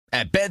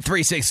At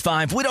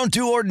Bet365, we don't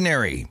do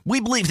ordinary. We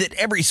believe that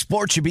every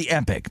sport should be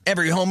epic.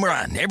 Every home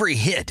run, every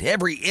hit,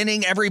 every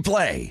inning, every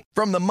play.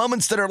 From the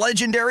moments that are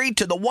legendary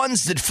to the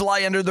ones that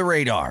fly under the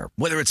radar.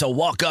 Whether it's a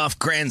walk-off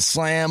grand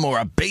slam or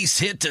a base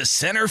hit to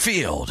center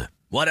field.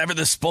 Whatever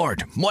the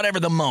sport, whatever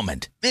the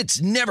moment.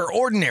 It's never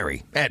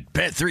ordinary at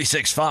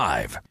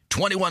Bet365.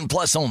 21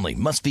 plus only.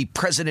 Must be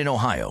present in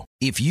Ohio.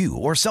 If you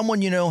or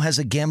someone you know has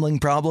a gambling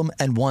problem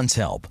and wants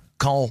help,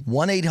 call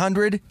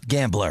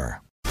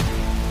 1-800-GAMBLER.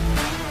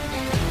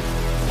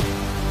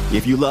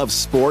 If you love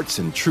sports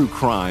and true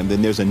crime,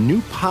 then there's a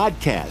new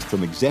podcast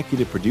from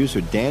executive producer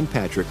Dan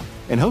Patrick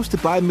and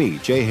hosted by me,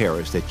 Jay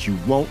Harris, that you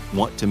won't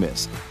want to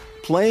miss.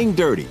 Playing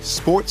Dirty: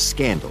 Sports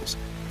Scandals.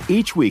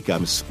 Each week,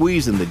 I'm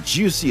squeezing the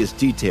juiciest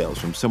details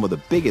from some of the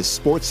biggest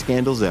sports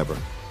scandals ever.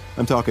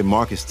 I'm talking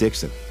Marcus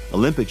Dixon,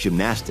 Olympic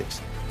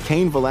gymnastics,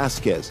 Cain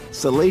Velasquez,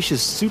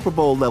 salacious Super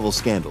Bowl-level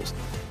scandals.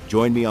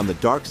 Join me on the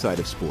dark side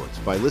of sports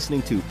by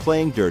listening to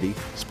Playing Dirty: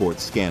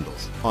 Sports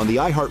Scandals on the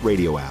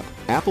iHeartRadio app,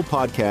 Apple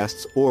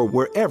Podcasts, or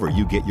wherever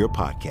you get your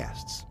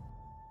podcasts.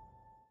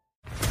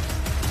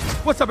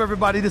 What's up,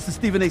 everybody? This is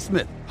Stephen A.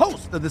 Smith,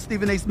 host of the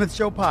Stephen A. Smith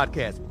Show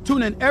podcast.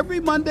 Tune in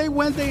every Monday,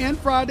 Wednesday, and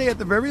Friday at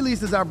the very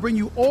least as I bring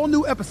you all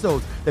new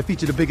episodes that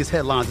feature the biggest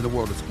headlines in the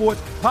world of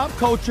sports, pop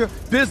culture,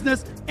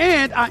 business,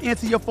 and I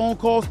answer your phone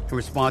calls and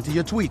respond to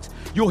your tweets.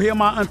 You'll hear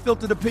my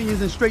unfiltered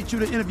opinions and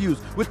straight-shooter interviews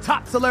with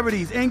top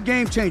celebrities and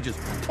game changers.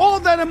 All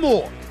that and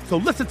more. So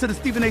listen to the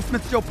Stephen A.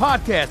 Smith Show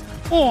podcast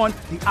on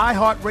the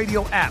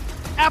iHeartRadio app,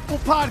 Apple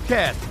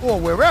Podcasts, or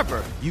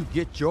wherever you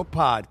get your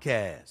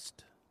podcast.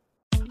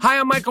 Hi,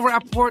 I'm Michael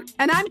Rappaport.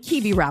 And I'm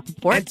Kibi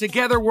Rappaport. And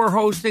together we're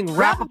hosting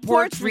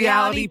Rappaport's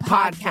Reality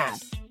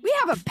Podcast. We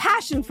have a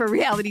passion for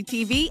reality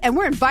TV, and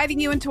we're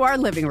inviting you into our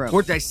living room.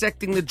 We're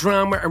dissecting the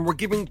drama, and we're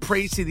giving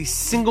praise to the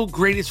single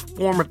greatest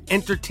form of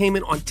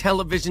entertainment on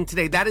television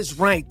today. That is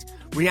right.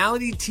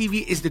 Reality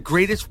TV is the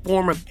greatest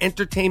form of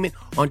entertainment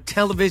on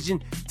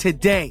television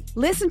today.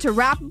 Listen to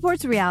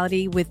Rappaport's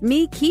Reality with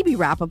me, Kibi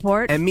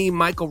Rappaport. And me,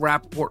 Michael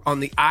Rappaport, on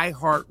the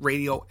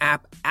iHeartRadio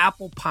app,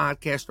 Apple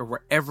Podcast, or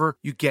wherever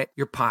you get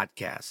your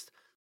podcast.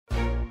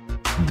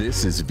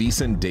 This is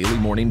VSiN Daily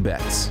Morning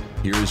Bets.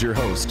 Here is your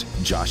host,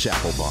 Josh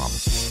Applebaum.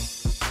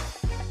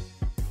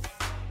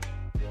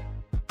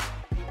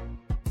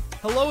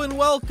 Hello and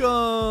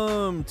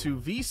welcome to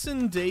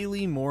VSiN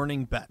Daily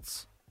Morning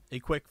Bets, a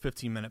quick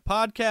 15-minute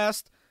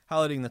podcast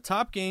highlighting the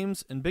top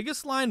games and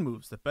biggest line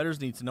moves that bettors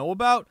need to know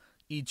about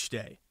each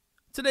day.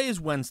 Today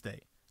is Wednesday,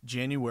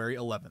 January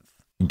 11th.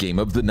 Game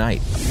of the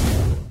night.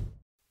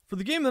 For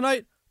the game of the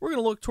night, we're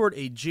going to look toward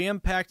a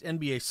jam-packed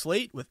NBA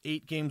slate with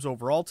 8 games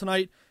overall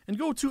tonight and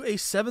go to a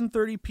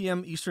 7:30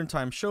 p.m. Eastern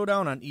Time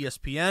showdown on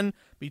ESPN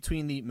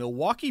between the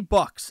Milwaukee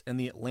Bucks and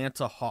the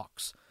Atlanta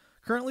Hawks.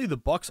 Currently, the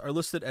Bucks are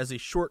listed as a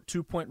short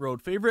 2-point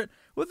road favorite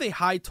with a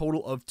high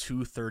total of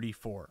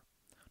 234.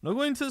 Now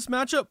going into this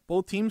matchup,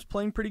 both teams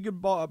playing pretty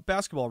good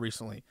basketball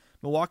recently.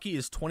 Milwaukee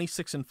is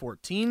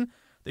 26-14.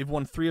 They've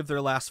won 3 of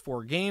their last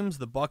 4 games.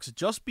 The Bucks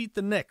just beat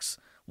the Knicks,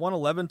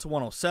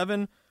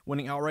 111-107,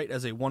 winning outright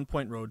as a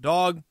 1-point road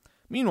dog.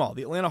 Meanwhile,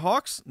 the Atlanta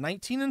Hawks,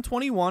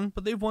 19-21,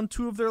 but they've won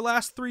 2 of their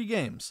last 3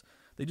 games.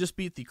 They just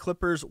beat the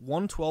Clippers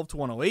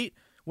 112-108,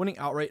 winning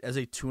outright as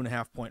a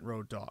 2.5-point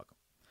road dog.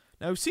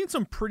 Now, we've seen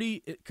some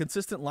pretty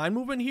consistent line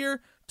movement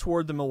here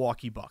toward the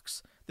Milwaukee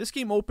Bucks. This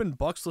game opened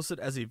Bucks listed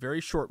as a very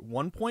short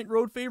 1-point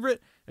road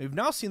favorite, and we've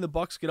now seen the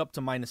Bucks get up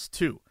to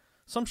 -2.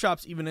 Some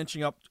shops even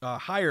inching up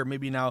higher,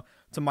 maybe now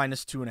to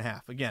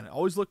 -2.5. Again,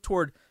 always look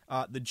toward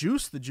the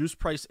juice. The juice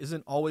price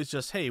isn't always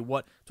just, hey,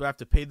 what do I have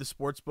to pay the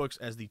sports books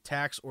as the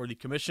tax or the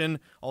commission,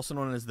 also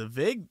known as the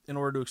VIG, in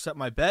order to accept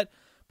my bet?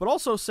 But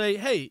also say,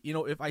 hey,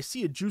 if I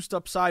see a juiced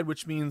up side,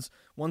 which means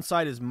one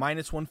side is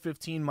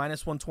 -115,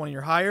 -120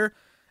 or higher,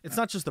 it's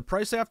not just the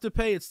price I have to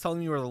pay, it's telling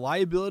me where the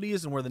liability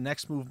is and where the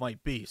next move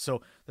might be. So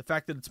the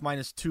fact that it's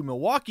 -2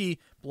 Milwaukee,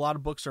 a lot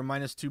of books are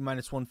 -2,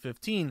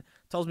 -115,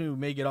 tells me we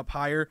may get up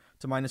higher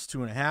to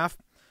 -2.5.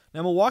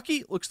 Now,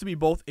 Milwaukee looks to be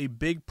both a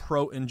big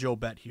pro and Joe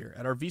bet here.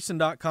 At our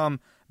VSiN.com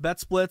bet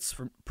splits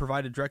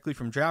provided directly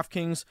from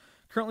DraftKings,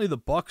 currently the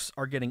Bucks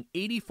are getting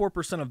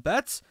 84% of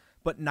bets,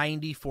 but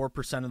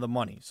 94% of the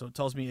money. So it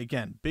tells me,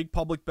 again, big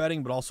public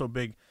betting, but also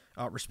big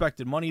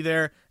respected money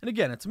there. And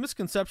again, it's a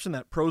misconception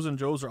that pros and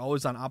Joes are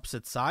always on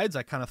opposite sides.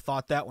 I kind of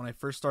thought that when I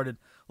first started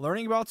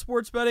learning about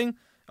sports betting.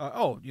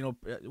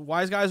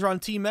 Wise guys are on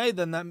team A,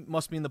 then that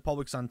must mean the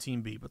public's on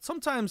team B. But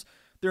sometimes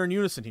they're in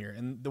unison here.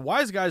 And the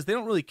wise guys, they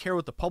don't really care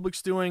what the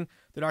public's doing.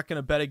 They're not going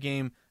to bet a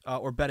game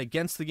or bet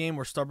against the game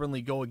or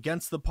stubbornly go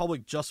against the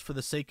public just for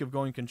the sake of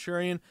going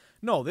contrarian.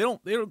 No, they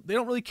don't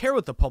really care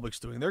what the public's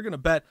doing. They're going to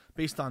bet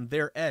based on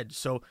their edge.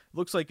 So it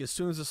looks like as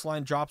soon as this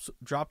line dropped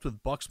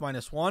with Bucks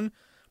 -1,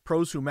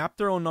 pros who mapped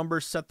their own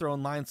numbers, set their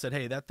own line, said,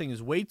 hey, that thing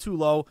is way too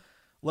low.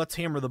 Let's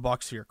hammer the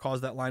Bucks here,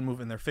 cause that line move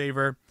in their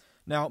favor.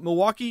 Now,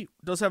 Milwaukee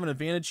does have an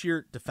advantage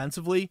here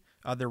defensively.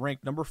 They're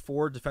ranked number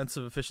 4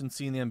 defensive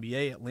efficiency in the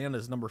NBA. Atlanta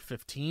is number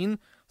 15,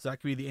 so that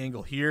could be the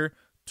angle here.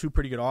 2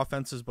 pretty good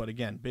offenses, but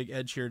again, big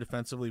edge here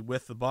defensively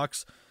with the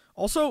Bucks.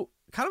 Also,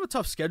 kind of a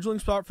tough scheduling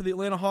spot for the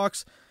Atlanta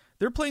Hawks.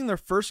 They're playing their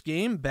first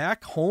game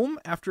back home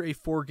after a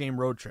 4-game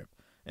road trip.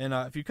 And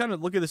if you kind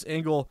of look at this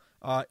angle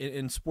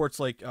in sports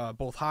like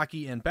both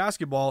hockey and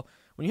basketball,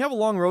 when you have a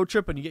long road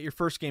trip and you get your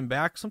first game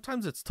back,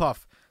 sometimes it's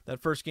tough.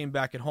 That first game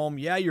back at home,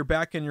 yeah, you're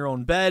back in your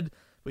own bed,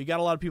 but you got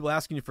a lot of people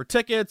asking you for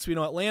tickets. We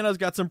know Atlanta's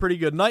got some pretty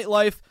good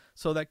nightlife,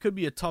 so that could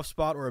be a tough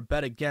spot or a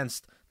bet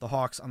against the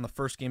Hawks on the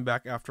first game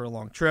back after a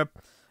long trip.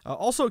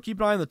 Also, keep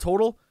an eye on the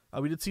total.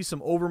 We did see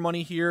some over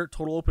money here.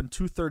 Total open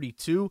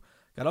 232.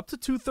 Got up to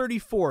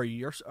 234.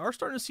 You are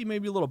starting to see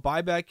maybe a little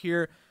buyback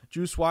here.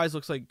 Juice-wise,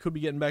 looks like it could be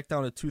getting back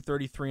down to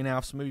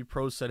 233.5. So maybe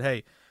pros said,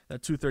 hey,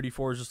 that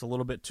 234 is just a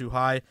little bit too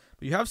high.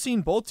 But you have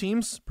seen both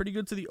teams pretty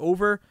good to the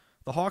over.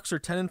 The Hawks are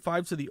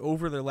 10-5 to the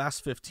over their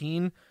last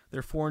 15.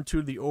 They're 4-2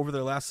 to the over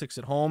their last 6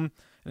 at home.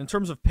 And in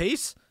terms of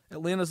pace,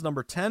 Atlanta's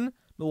number 10.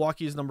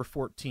 Milwaukee is number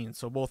 14.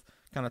 So both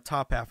kind of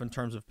top half in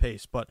terms of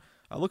pace. But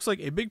looks like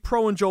a big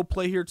pro and Joe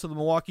play here to the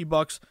Milwaukee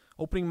Bucks.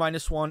 Opening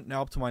 -1,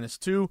 now up to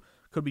 -2.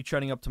 Could be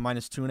trending up to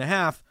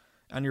 -2.5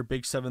 on your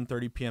big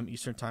 7:30 p.m.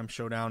 Eastern Time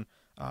showdown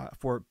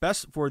for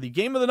the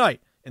game of the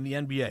night in the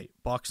NBA,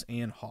 Bucks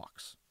and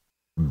Hawks.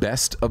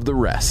 Best of the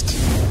rest.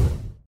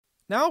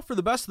 Now for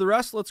the best of the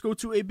rest, let's go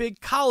to a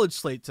big college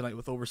slate tonight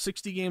with over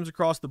 60 games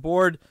across the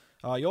board.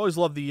 You always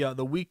love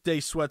the weekday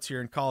sweats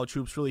here in college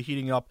hoops, really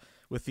heating up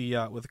with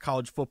the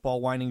college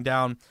football winding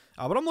down.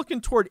 But I'm looking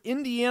toward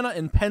Indiana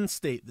and Penn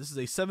State. This is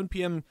a 7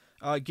 p.m.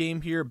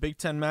 Game here, Big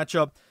Ten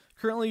matchup.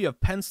 Currently, you have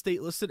Penn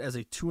State listed as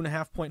a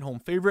 2.5-point home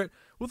favorite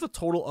with a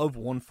total of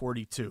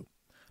 142.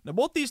 Now,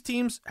 both these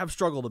teams have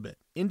struggled a bit.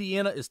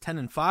 Indiana is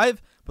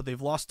 10-5, but they've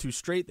lost 2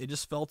 straight. They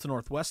just fell to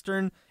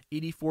Northwestern,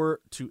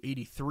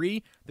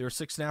 84-83. They were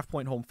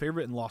 6.5-point home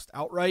favorite and lost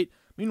outright.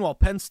 Meanwhile,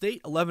 Penn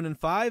State,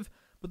 11-5,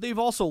 but they've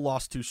also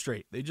lost 2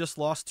 straight. They just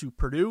lost to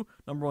Purdue,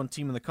 number 1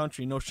 team in the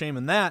country. No shame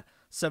in that,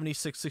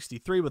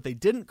 76-63, but they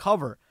didn't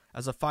cover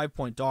as a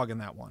 5-point dog in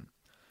that one.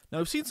 Now,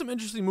 we've seen some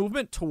interesting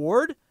movement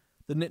toward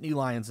the Nittany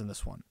Lions in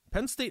this one.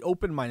 Penn State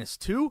opened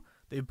 -2.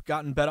 They've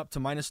gotten bet up to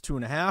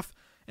 -2.5.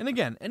 And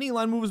again, any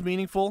line move is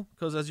meaningful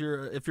because if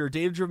you're a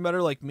data-driven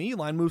bettor like me,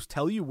 line moves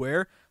tell you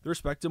where the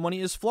respective money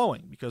is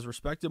flowing because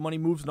respective money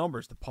moves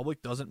numbers. The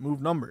public doesn't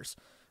move numbers.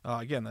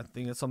 Again, I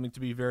think that's something to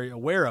be very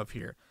aware of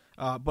here.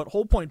 But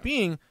whole point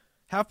being,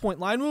 half-point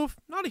line move,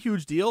 not a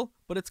huge deal,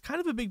 but it's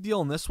kind of a big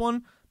deal in this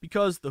one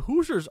because the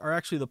Hoosiers are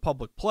actually the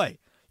public play.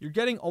 You're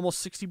getting almost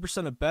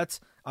 60% of bets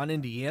on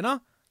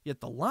Indiana, yet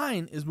the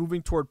line is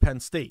moving toward Penn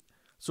State.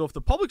 So if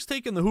the public's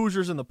taking the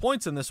Hoosiers and the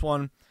points in this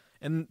one,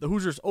 and the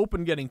Hoosiers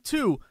open getting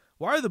 2,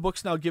 why are the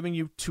books now giving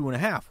you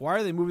 2.5? Why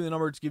are they moving the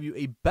number to give you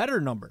a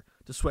better number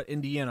to sweat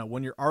Indiana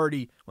when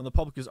the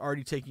public is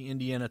already taking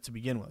Indiana to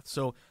begin with?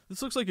 So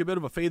this looks like a bit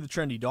of a fade the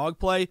trendy dog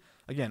play.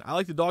 Again, I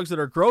like the dogs that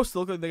are gross. They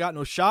look like they got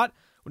no shot.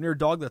 When you're a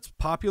dog that's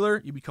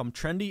popular, you become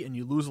trendy and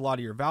you lose a lot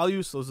of your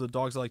value. So those are the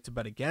dogs I like to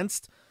bet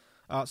against.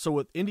 So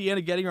with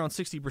Indiana getting around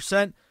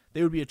 60%,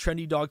 they would be a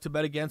trendy dog to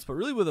bet against. But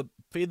really with a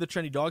fade the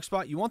trendy dog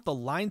spot, you want the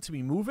line to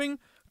be moving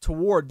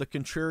toward the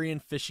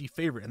contrarian fishy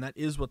favorite. And that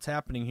is what's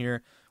happening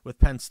here with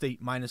Penn State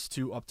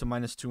 -2 up to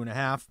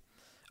 -2.5.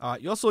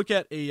 You also look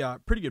at a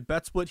pretty good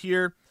bet split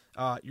here.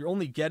 You're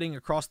only getting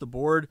across the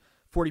board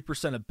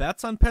 40% of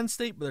bets on Penn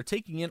State, but they're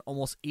taking in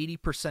almost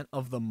 80%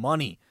 of the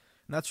money.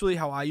 And that's really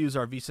how I use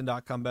our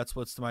VSiN.com bet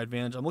splits to my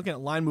advantage. I'm looking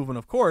at line movement,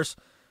 of course,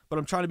 but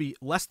I'm trying to be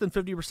less than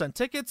 50%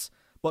 tickets,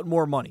 but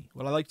more money,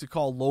 what I like to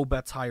call low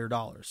bets, higher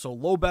dollars. So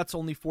low bets,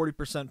 only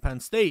 40%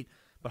 Penn State,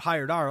 but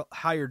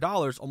higher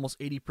dollars, almost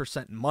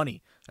 80% in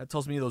money. That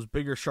tells me those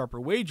bigger,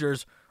 sharper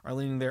wagers are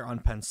leaning there on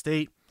Penn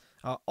State.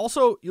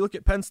 Also, you look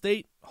at Penn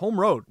State, home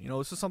road.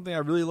 This is something I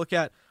really look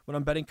at when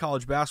I'm betting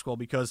college basketball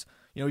because,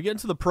 you get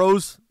into the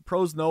pros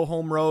know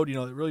home road.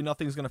 Really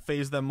nothing's going to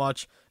phase them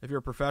much if you're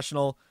a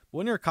professional. But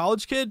when you're a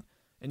college kid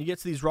and you get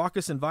to these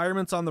raucous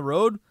environments on the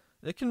road,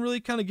 it can really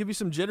kind of give you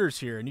some jitters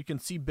here, and you can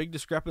see big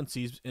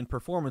discrepancies in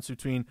performance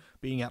between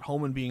being at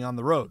home and being on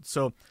the road.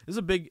 So this is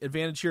a big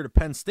advantage here to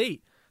Penn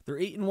State. They're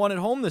 8-1 at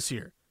home this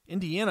year.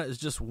 Indiana is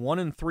just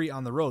 1-3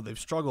 on the road. They've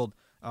struggled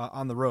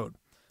on the road.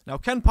 Now,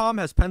 Ken Pom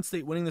has Penn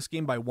State winning this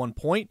game by 1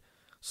 point,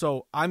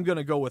 so I'm going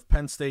to go with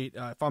Penn State.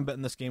 If I'm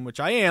betting this game, which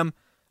I am,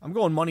 I'm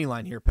going money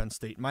line here, Penn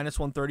State.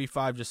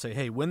 -135, just say,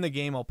 hey, win the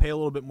game. I'll pay a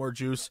little bit more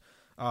juice.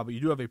 But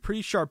you do have a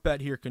pretty sharp bet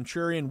here.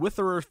 Contrarian with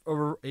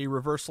a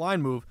reverse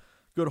line move.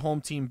 Good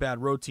home team,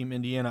 bad road team,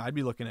 Indiana. I'd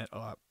be looking at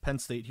Penn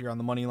State here on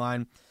the money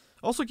line.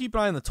 Also keep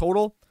an eye on the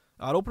total.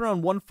 It opened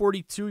around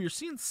 142. You're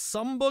seeing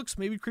some books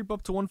maybe creep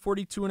up to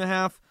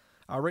 142.5.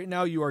 Right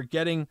now you are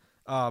getting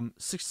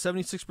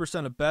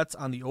 76% of bets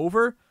on the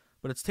over,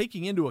 but it's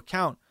taking into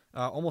account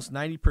almost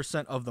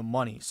 90% of the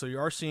money. So you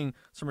are seeing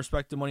some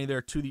respective money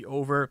there to the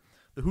over.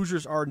 The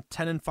Hoosiers are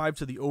 10-5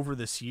 to the over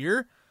this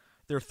year.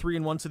 They're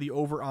 3-1 to the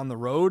over on the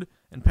road,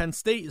 and Penn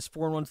State is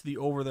 4-1 to the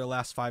over their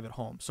last 5 at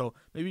home. So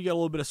maybe you get a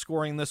little bit of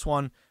scoring in this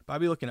one, but I'll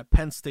be looking at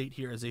Penn State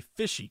here as a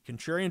fishy,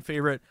 contrarian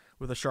favorite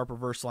with a sharp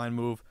reverse line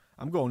move.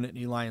 I'm going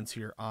Nittany Lions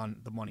here on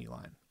the money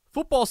line.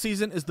 Football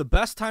season is the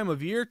best time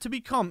of year to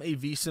become a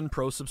VSiN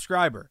Pro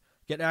subscriber.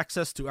 Get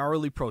access to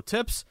hourly pro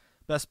tips,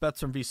 best bets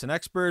from VSiN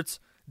experts,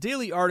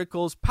 daily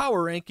articles,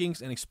 power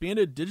rankings, and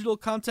expanded digital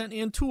content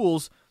and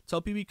tools to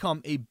help you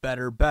become a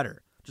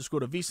better. Just go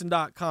to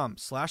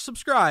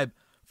VSiN.com/subscribe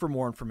for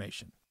more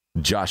information.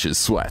 Josh's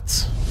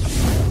Sweats.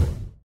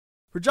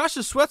 For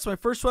Josh's Sweats, my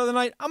first sweat of the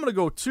night, I'm going to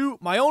go to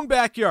my own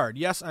backyard.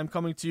 Yes, I'm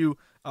coming to you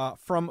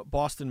from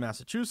Boston,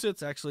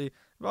 Massachusetts, actually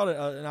about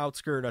an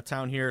outskirt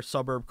town here,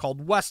 suburb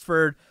called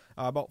Westford,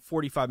 about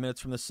 45 minutes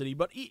from the city.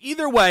 But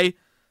either way,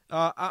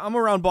 I'm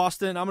around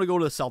Boston. I'm going to go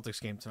to the Celtics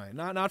game tonight.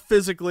 Not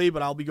physically,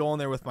 but I'll be going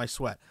there with my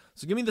sweat.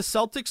 So give me the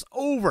Celtics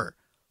over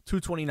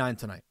 229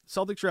 tonight.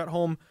 Celtics are at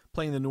home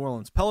playing the New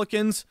Orleans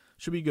Pelicans.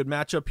 Should be a good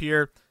matchup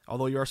here,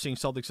 although you are seeing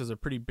Celtics as a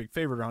pretty big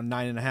favorite, around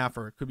 9.5,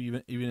 or it could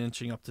be even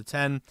inching up to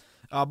 10.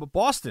 But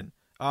Boston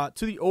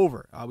to the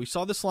over. We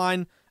saw this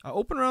line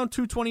open around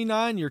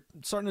 229. You're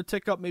starting to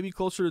tick up maybe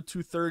closer to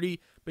 230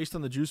 based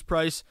on the juice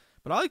price.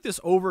 But I like this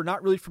over,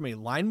 not really from a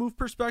line move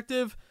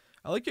perspective.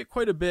 I like it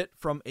quite a bit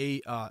from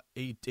a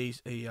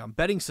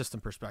betting system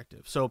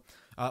perspective. So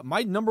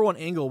my number one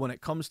angle when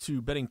it comes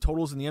to betting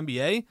totals in the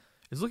NBA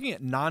is looking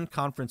at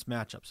non-conference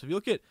matchups. If you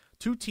look at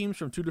two teams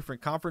from two different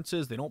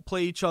conferences, they don't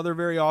play each other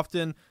very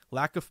often,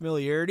 lack of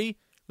familiarity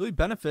really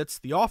benefits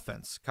the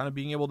offense, kind of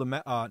being able to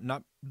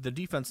not the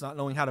defense not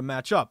knowing how to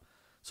match up.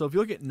 So if you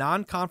look at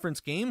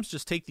non-conference games,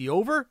 just take the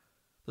over.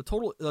 The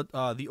total,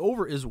 the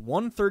over is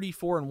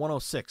 134 and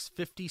 106,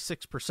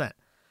 56%.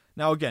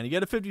 Now again, you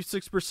get a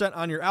 56%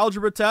 on your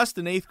algebra test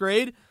in 8th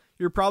grade.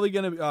 You're probably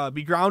going to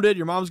be grounded.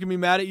 Your mom's going to be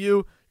mad at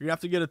you. You're going to have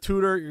to get a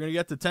tutor. You're going to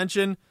get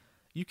detention.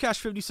 You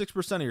cash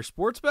 56% of your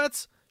sports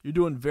bets, you're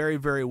doing very,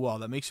 very well.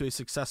 That makes you a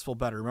successful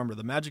bettor. Remember,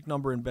 the magic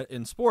number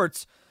in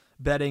sports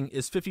betting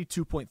is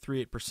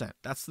 52.38%.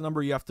 That's the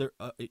number you have to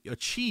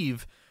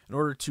achieve in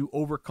order to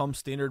overcome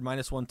standard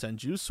minus 110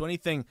 juice. So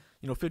anything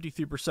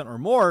 53% or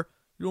more,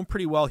 you're doing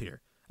pretty well here.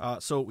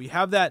 So we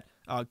have that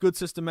good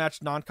system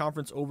match,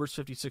 non-conference overs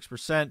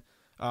 56%.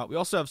 We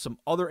also have some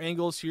other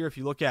angles here. If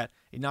you look at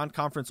a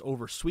non-conference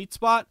over sweet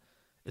spot,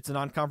 it's a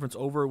non-conference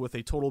over with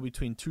a total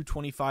between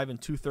 225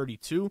 and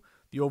 232.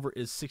 The over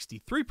is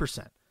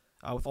 63%,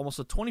 with almost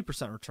a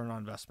 20% return on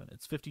investment.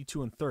 It's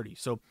 52 and 30.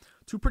 So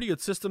two pretty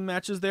good system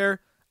matches there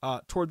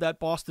toward that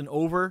Boston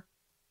over.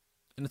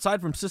 And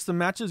aside from system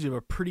matches, you have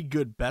a pretty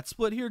good bet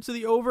split here to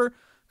the over.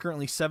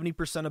 Currently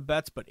 70% of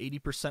bets, but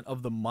 80%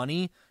 of the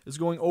money is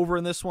going over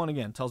in this one.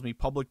 Again, tells me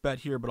public bet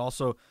here, but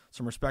also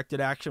some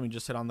respected action. We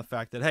just hit on the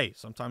fact that, hey,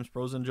 sometimes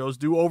pros and Joes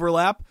do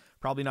overlap.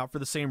 Probably not for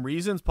the same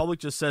reasons. Public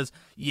just says,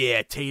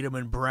 yeah, Tatum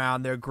and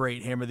Brown, they're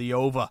great. Hammer the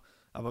over.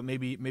 But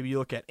maybe you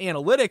look at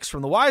analytics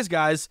from the wise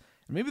guys,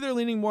 and maybe they're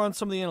leaning more on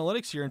some of the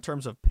analytics here in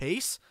terms of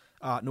pace.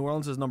 New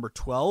Orleans is number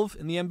 12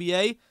 in the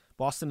NBA.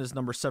 Boston is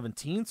number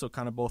 17, so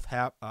kind of both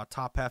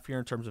top half here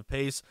in terms of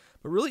pace,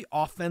 but really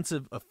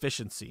offensive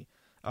efficiency.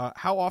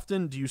 How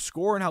often do you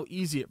score, and how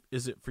easy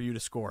is it for you to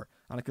score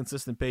on a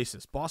consistent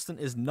basis? Boston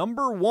is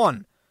number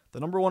 1, the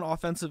number 1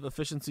 offensive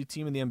efficiency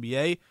team in the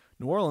NBA.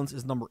 New Orleans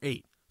is number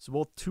 8. So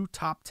both two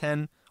top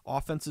 10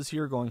 offenses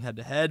here going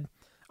head-to-head.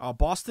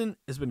 Boston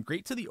has been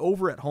great to the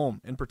over at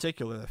home in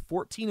particular. They're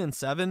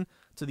 14-7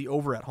 to the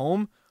over at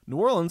home. New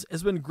Orleans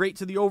has been great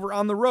to the over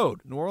on the road.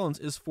 New Orleans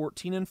is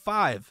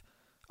 14-5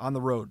 on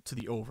the road to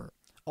the over.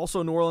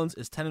 Also, New Orleans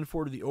is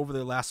 10-4 to the over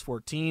their last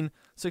 14,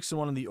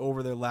 6-1 in the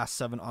over their last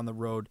 7 on the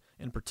road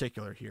in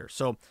particular here.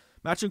 So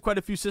matching quite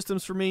a few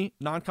systems for me.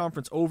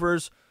 Non-conference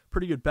overs,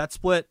 pretty good bet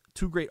split,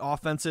 two great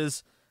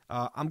offenses.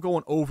 I'm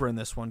going over in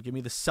this one. Give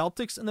me the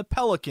Celtics and the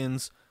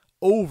Pelicans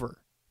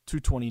over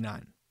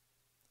 229.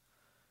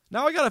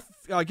 Now I got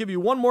to give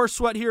you one more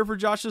sweat here for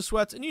Josh's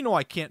Sweats, and you know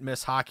I can't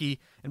miss hockey.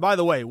 And by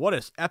the way, what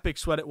an epic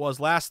sweat it was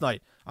last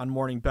night on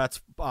Morning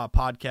Bets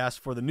podcast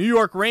for the New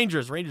York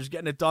Rangers. Rangers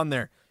getting it done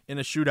there in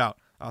a shootout.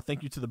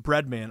 Thank you to the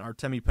bread man,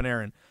 Artemi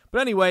Panarin. But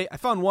anyway, I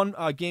found one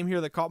game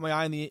here that caught my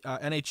eye in the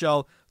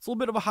NHL. It's a little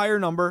bit of a higher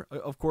number.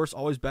 Of course,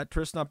 always bet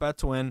Tris, not bet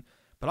to win.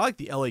 But I like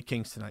the LA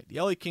Kings tonight. The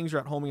LA Kings are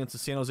at home against the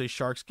San Jose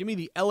Sharks. Give me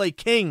the LA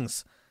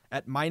Kings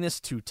at minus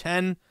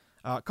 210.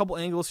 A couple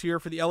angles here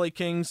for the LA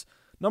Kings.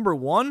 Number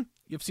one,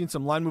 you've seen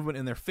some line movement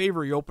in their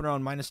favor. You open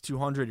around minus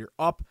 200. You're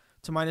up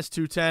to minus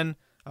 210.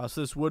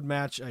 So this would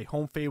match a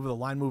home favorite with a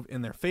line move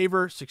in their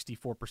favor,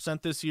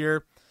 64% this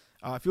year.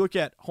 If you look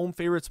at home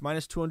favorites,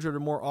 minus 200 or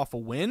more off a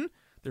win,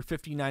 they're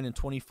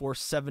 59-24,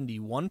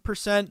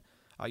 71%.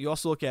 You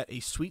also look at a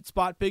sweet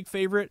spot big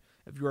favorite.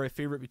 If you are a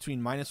favorite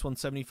between minus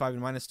 175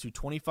 and minus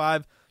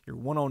 225, you're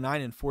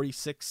 109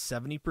 46,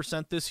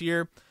 70% this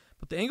year.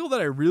 But the angle that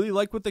I really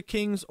like with the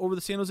Kings over the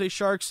San Jose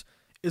Sharks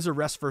is a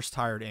rest first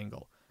tired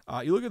angle.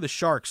 You look at the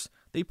Sharks,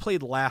 they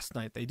played last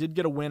night. They did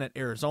get a win at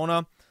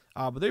Arizona,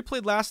 but they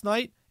played last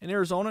night in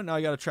Arizona. Now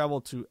you got to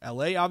travel to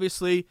LA,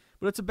 obviously,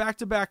 but it's a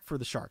back-to-back for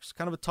the Sharks.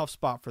 Kind of a tough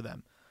spot for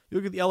them. You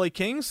look at the LA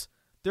Kings,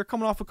 they're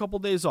coming off a couple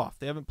days off.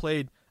 They haven't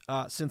played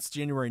since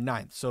January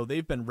 9th, so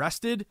they've been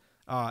rested.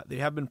 They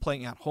have been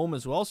playing at home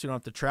as well, so you don't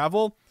have to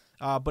travel.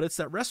 But it's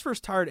that rest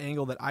first tired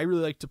angle that I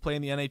really like to play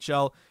in the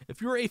NHL.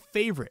 If you're a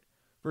favorite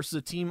versus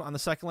a team on the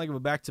second leg of a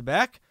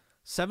back-to-back,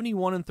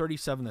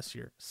 71-37 this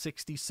year,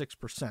 66%.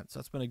 So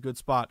that's been a good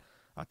spot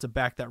to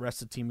back that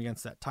rested team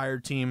against that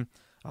tired team.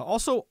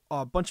 Also,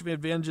 a bunch of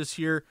advantages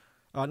here.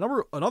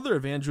 Another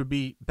advantage would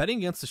be betting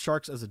against the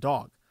Sharks as a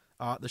dog.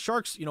 The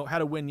Sharks,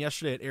 had a win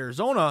yesterday at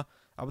Arizona,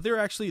 but they were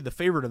actually the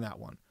favorite in that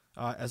one,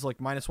 as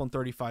like minus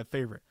 135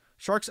 favorite.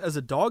 Sharks as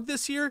a dog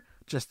this year,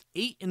 just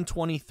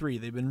 8-23.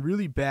 They've been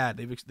really bad.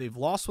 They've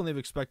lost when they've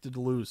expected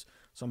to lose.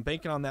 So I'm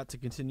banking on that to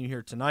continue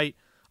here tonight.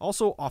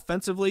 Also,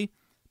 offensively,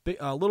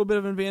 a little bit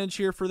of an advantage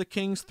here for the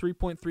Kings,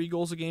 3.3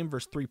 goals a game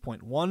versus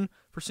 3.1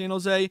 for San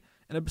Jose,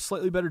 and a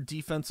slightly better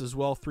defense as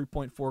well,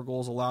 3.4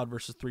 goals allowed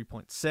versus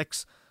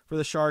 3.6 for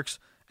the Sharks,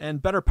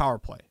 and better power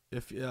play.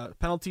 If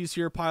penalties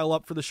here pile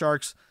up for the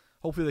Sharks,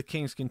 hopefully the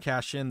Kings can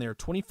cash in. They're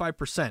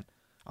 25%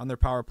 on their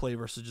power play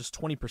versus just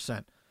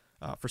 20%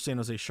 for San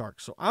Jose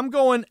Sharks. So I'm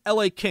going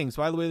LA Kings.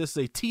 By the way, this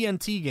is a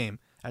TNT game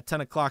at 10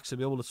 o'clock, so you'll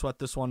be able to sweat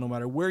this one no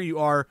matter where you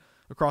are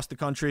across the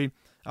country.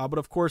 But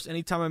of course,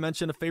 anytime I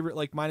mention a favorite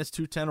like minus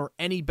 210 or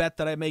any bet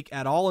that I make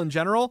at all in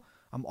general,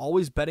 I'm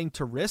always betting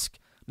to risk,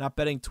 not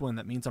betting to win.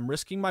 That means I'm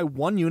risking my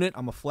 1 unit.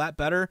 I'm a flat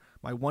bettor.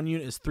 My 1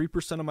 unit is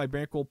 3% of my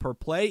bankroll per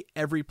play.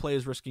 Every play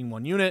is risking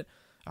 1 unit.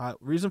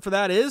 Reason for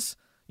that is,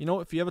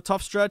 if you have a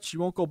tough stretch, you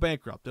won't go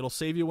bankrupt. It'll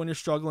save you when you're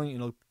struggling.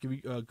 It'll give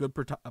you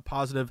a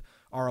positive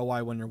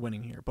ROI when you're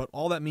winning here. But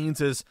all that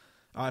means is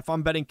if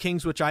I'm betting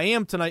Kings, which I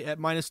am tonight at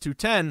minus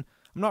 210,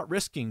 I'm not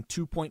risking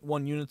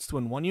 2.1 units to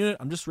win 1 unit.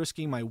 I'm just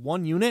risking my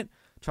 1 unit,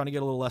 trying to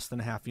get a little less than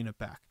a half unit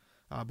back.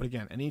 But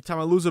again, anytime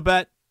I lose a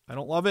bet, I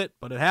don't love it,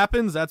 but it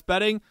happens. That's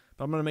betting.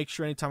 But I'm going to make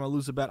sure anytime I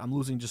lose a bet, I'm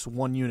losing just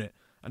 1 unit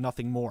and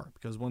nothing more.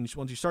 Because once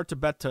you start to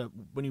bet to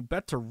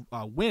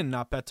win,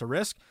 not bet to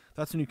risk,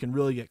 that's when you can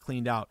really get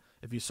cleaned out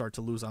if you start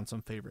to lose on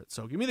some favorites.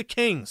 So give me the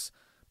Kings.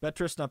 Bet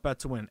to risk, not bet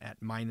to win at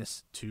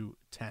minus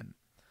 210.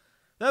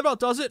 That about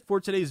does it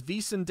for today's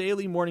VSiN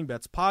Daily Morning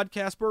Bets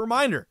podcast. But a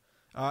reminder,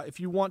 if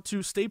you want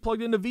to stay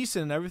plugged into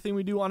VSiN and everything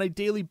we do on a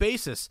daily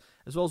basis,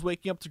 as well as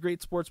waking up to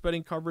great sports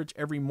betting coverage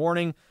every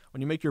morning when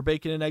you make your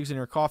bacon and eggs in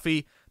your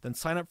coffee, then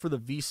sign up for the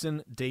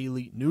VSiN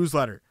Daily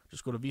Newsletter.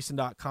 Just go to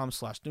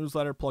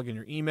vsin.com/newsletter, plug in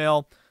your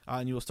email,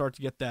 and you will start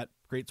to get that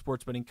great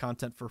sports betting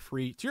content for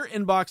free to your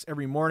inbox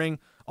every morning.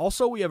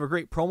 Also, we have a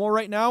great promo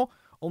right now.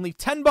 Only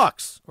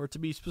 $10, or to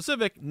be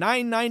specific,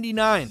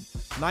 $9.99.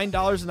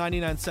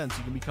 $9.99.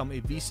 You can become a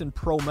VSiN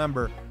Pro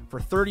member for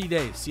 30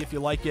 days. See if you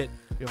like it.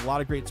 We have a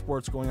lot of great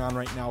sports going on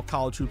right now.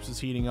 College hoops is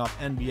heating up.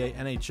 NBA,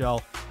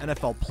 NHL,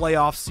 NFL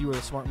playoffs. See where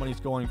the smart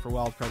money's going for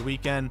Wildcard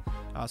Weekend.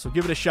 So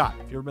give it a shot.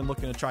 If you've ever been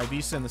looking to try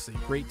VSiN, this is a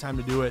great time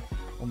to do it.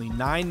 Only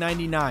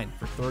 $9.99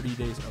 for 30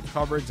 days of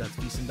coverage. That's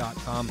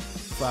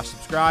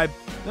vsin.com/subscribe.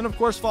 Then, of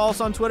course, follow us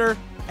on Twitter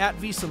at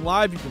VSiN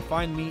Live. You can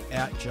find me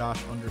at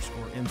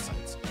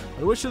Josh_Insights.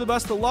 I wish you the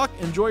best of luck.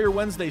 Enjoy your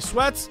Wednesday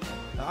sweats.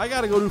 I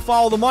got to go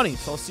follow the money,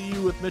 so I'll see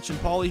you with Mitch and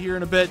Paulie here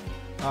in a bit.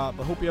 But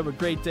hope you have a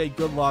great day.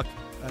 Good luck.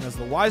 And as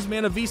the wise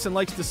man of VSiN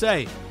likes to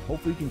say,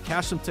 hopefully you can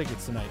cash some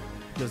tickets tonight,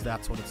 because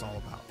that's what it's all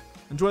about.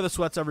 Enjoy the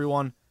sweats,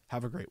 everyone.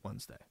 Have a great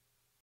Wednesday.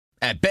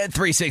 At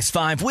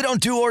Bet365, we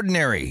don't do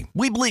ordinary.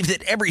 We believe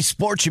that every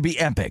sport should be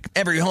epic.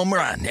 Every home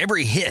run,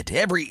 every hit,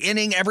 every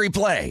inning, every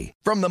play.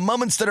 From the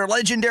moments that are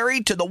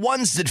legendary to the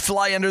ones that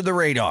fly under the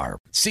radar.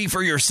 See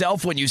for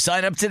yourself when you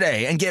sign up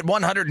today and get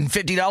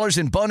 $150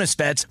 in bonus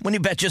bets when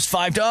you bet just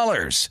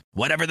 $5.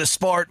 Whatever the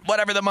sport,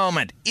 whatever the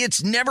moment,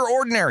 it's never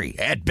ordinary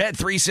at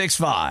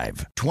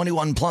Bet365.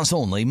 21 plus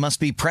only. Must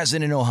be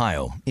present in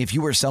Ohio. If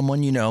you or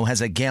someone you know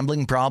has a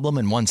gambling problem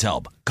and wants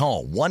help,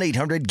 call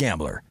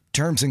 1-800-GAMBLER.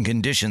 Terms and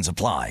conditions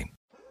apply.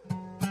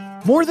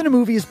 More Than a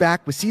Movie is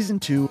back with Season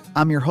 2.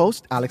 I'm your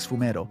host, Alex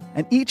Fumero,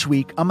 and each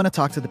week I'm going to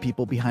talk to the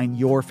people behind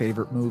your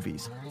favorite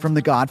movies. From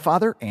The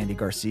Godfather, Andy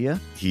Garcia.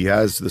 He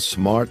has the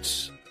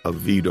smarts of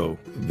Vito,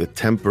 the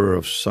temper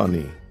of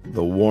Sonny,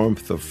 the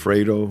warmth of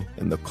Fredo,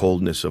 and the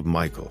coldness of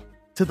Michael.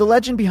 To the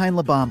legend behind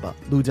La Bamba,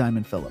 Lou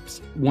Diamond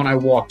Phillips. When I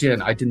walked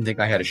in, I didn't think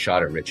I had a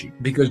shot at Richie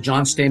because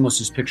John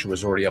Stamos' picture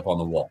was already up on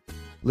the wall.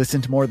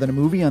 Listen to More Than a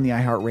Movie on the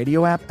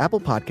iHeartRadio app,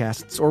 Apple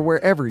Podcasts, or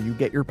wherever you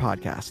get your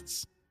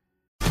podcasts.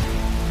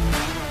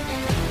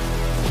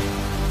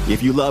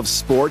 If you love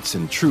sports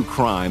and true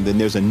crime, then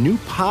there's a new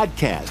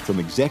podcast from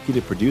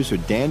executive producer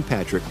Dan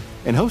Patrick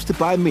and hosted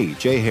by me,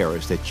 Jay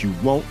Harris, that you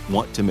won't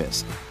want to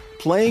miss.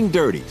 Playing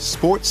Dirty: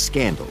 Sports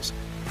Scandals.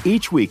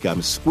 Each week,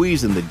 I'm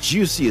squeezing the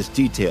juiciest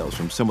details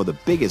from some of the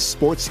biggest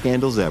sports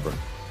scandals ever.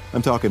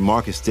 I'm talking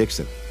Marcus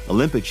Dixon,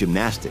 Olympic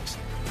gymnastics,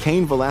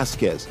 Cain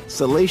Velasquez,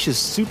 salacious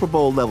Super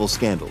Bowl-level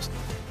scandals.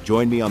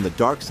 Join me on the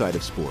dark side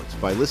of sports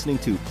by listening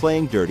to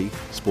Playing Dirty: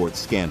 Sports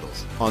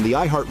Scandals on the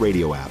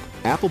iHeartRadio app,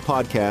 Apple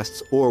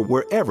Podcasts, or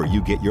wherever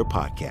you get your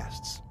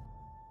podcasts.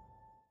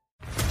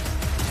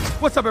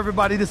 What's up,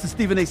 everybody? This is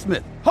Stephen A.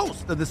 Smith,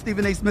 host of the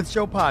Stephen A. Smith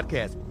Show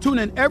podcast. Tune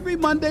in every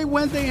Monday,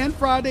 Wednesday, and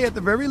Friday at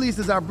the very least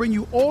as I bring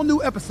you all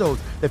new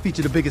episodes that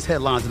feature the biggest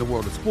headlines in the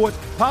world of sports,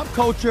 pop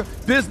culture,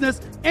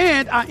 business,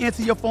 and I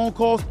answer your phone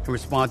calls and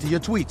respond to your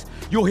tweets.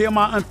 You'll hear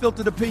my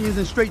unfiltered opinions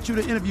and straight-shooter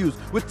interviews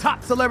with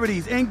top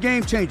celebrities and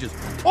game changers.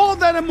 All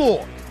of that and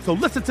more. So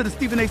listen to the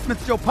Stephen A.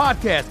 Smith Show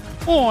podcast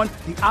on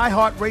the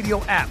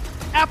iHeartRadio app,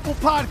 Apple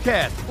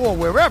Podcasts, or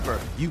wherever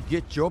you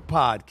get your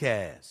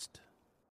podcasts.